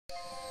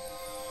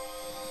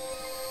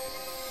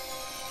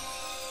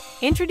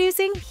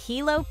Introducing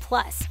HELO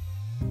Plus.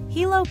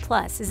 HELO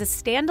Plus is a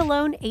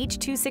standalone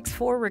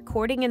H.264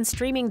 recording and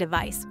streaming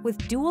device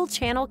with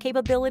dual-channel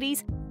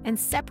capabilities and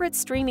separate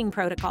streaming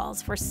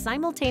protocols for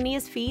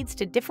simultaneous feeds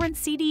to different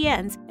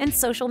CDNs and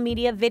social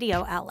media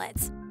video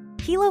outlets.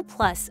 HELO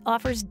Plus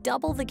offers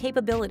double the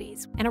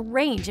capabilities and a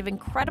range of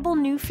incredible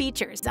new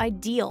features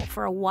ideal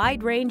for a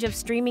wide range of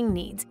streaming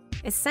needs,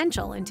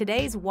 essential in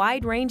today's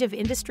wide range of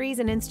industries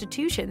and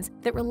institutions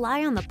that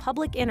rely on the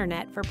public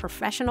internet for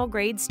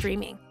professional-grade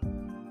streaming.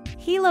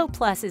 HELO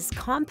Plus's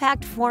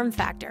compact form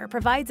factor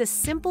provides a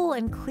simple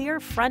and clear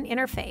front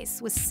interface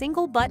with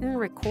single-button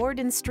record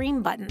and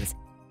stream buttons,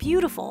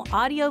 beautiful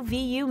audio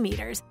VU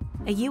meters,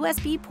 a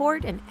USB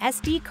port and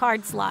SD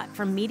card slot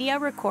for media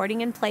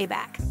recording and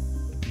playback.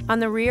 On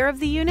the rear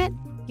of the unit,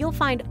 you'll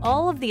find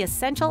all of the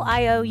essential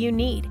I/O you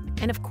need,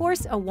 and of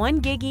course a 1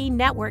 Gig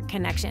network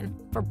connection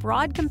for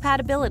broad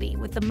compatibility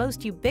with the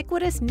most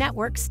ubiquitous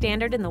network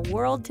standard in the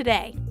world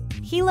today.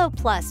 HELO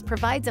Plus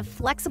provides a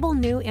flexible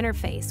new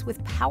interface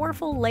with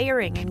powerful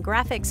layering and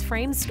graphics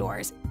frame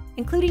stores,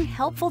 including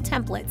helpful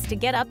templates to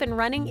get up and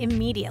running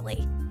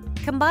immediately.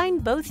 Combine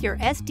both your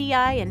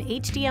SDI and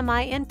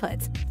HDMI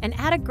inputs and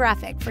add a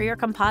graphic for your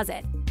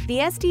composite.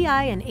 The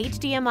SDI and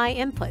HDMI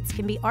inputs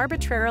can be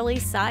arbitrarily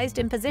sized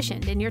and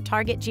positioned in your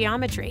target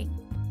geometry.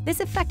 This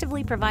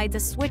effectively provides a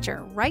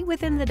switcher right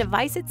within the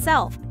device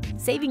itself,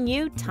 saving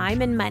you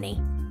time and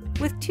money.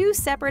 With 2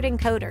 separate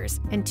encoders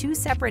and 2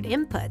 separate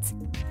inputs,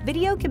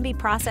 video can be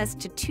processed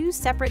to 2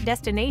 separate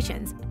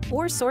destinations,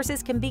 or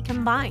sources can be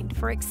combined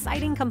for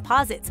exciting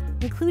composites,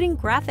 including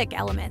graphic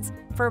elements,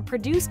 for a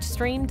produced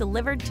stream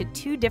delivered to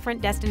 2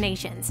 different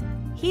destinations.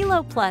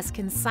 HELO Plus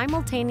can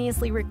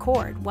simultaneously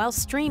record while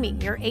streaming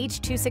your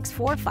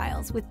H.264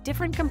 files with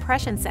different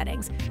compression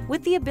settings,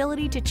 with the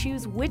ability to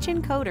choose which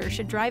encoder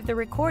should drive the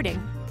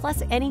recording,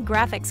 plus any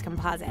graphics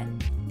composite.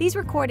 These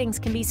recordings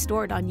can be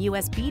stored on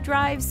USB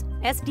drives,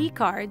 SD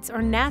cards,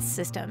 or NAS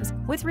systems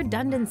with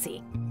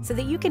redundancy, so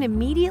that you can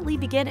immediately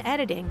begin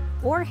editing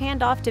or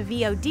hand off to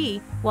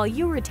VOD while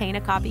you retain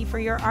a copy for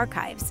your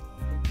archives.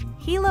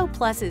 HELO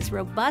Plus's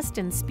robust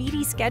and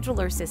speedy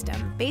scheduler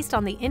system, based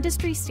on the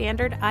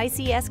industry-standard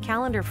ICS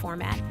calendar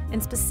format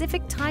and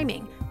specific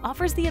timing,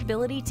 offers the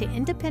ability to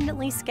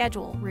independently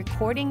schedule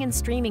recording and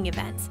streaming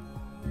events.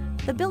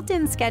 The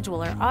built-in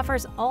scheduler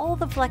offers all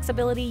the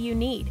flexibility you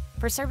need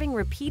for serving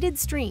repeated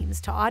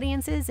streams to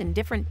audiences in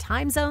different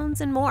time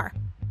zones and more.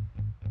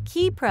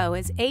 KeyPro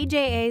is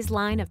AJA's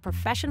line of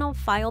professional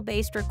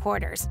file-based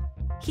recorders.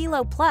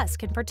 HELO Plus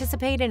can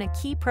participate in a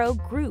KeyPro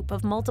group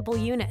of multiple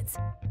units.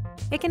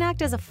 It can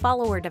act as a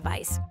follower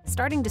device,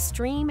 starting to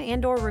stream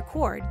and/or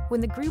record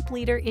when the group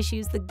leader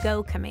issues the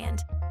Go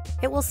command.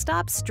 It will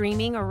stop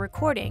streaming or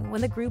recording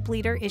when the group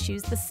leader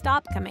issues the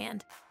Stop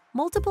command.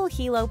 Multiple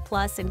HELO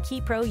Plus and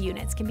KeyPro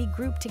units can be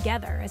grouped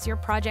together as your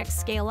projects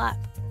scale up.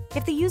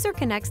 If the user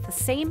connects the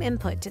same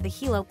input to the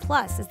HELO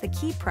Plus as the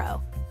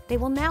KeyPro, they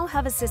will now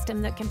have a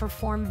system that can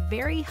perform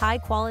very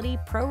high-quality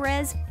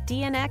ProRes,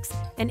 DNX,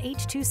 and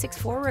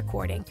H.264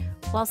 recording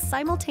while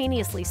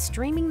simultaneously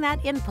streaming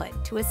that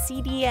input to a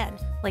CDN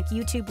like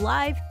YouTube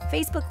Live,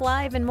 Facebook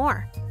Live, and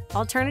more.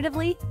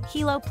 Alternatively,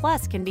 HELO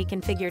Plus can be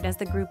configured as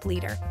the group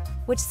leader,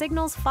 which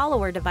signals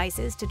follower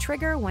devices to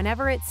trigger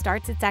whenever it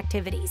starts its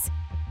activities.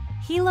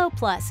 HELO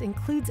Plus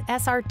includes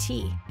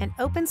SRT, an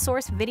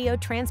open-source video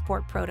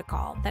transport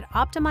protocol that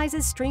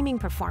optimizes streaming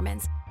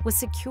performance with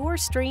secure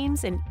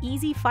streams and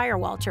easy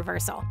firewall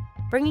traversal,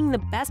 bringing the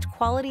best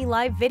quality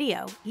live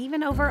video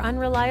even over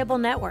unreliable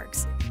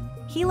networks.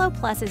 HELO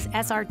Plus's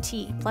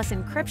SRT plus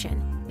encryption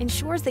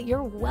ensures that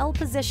you're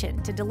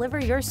well-positioned to deliver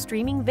your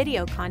streaming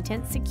video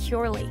content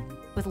securely,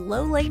 with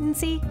low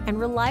latency and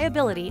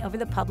reliability over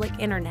the public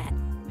internet.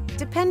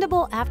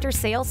 Dependable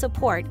after-sale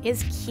support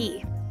is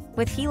key.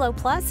 With HELO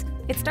Plus,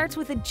 it starts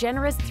with a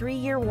generous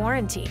 3-year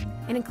warranty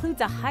and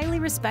includes a highly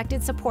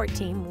respected support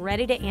team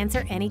ready to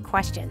answer any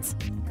questions.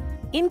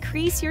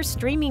 Increase your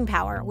streaming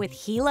power with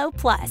HELO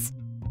Plus.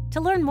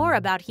 To learn more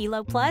about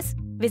HELO Plus,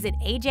 visit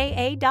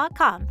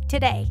aja.com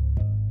today.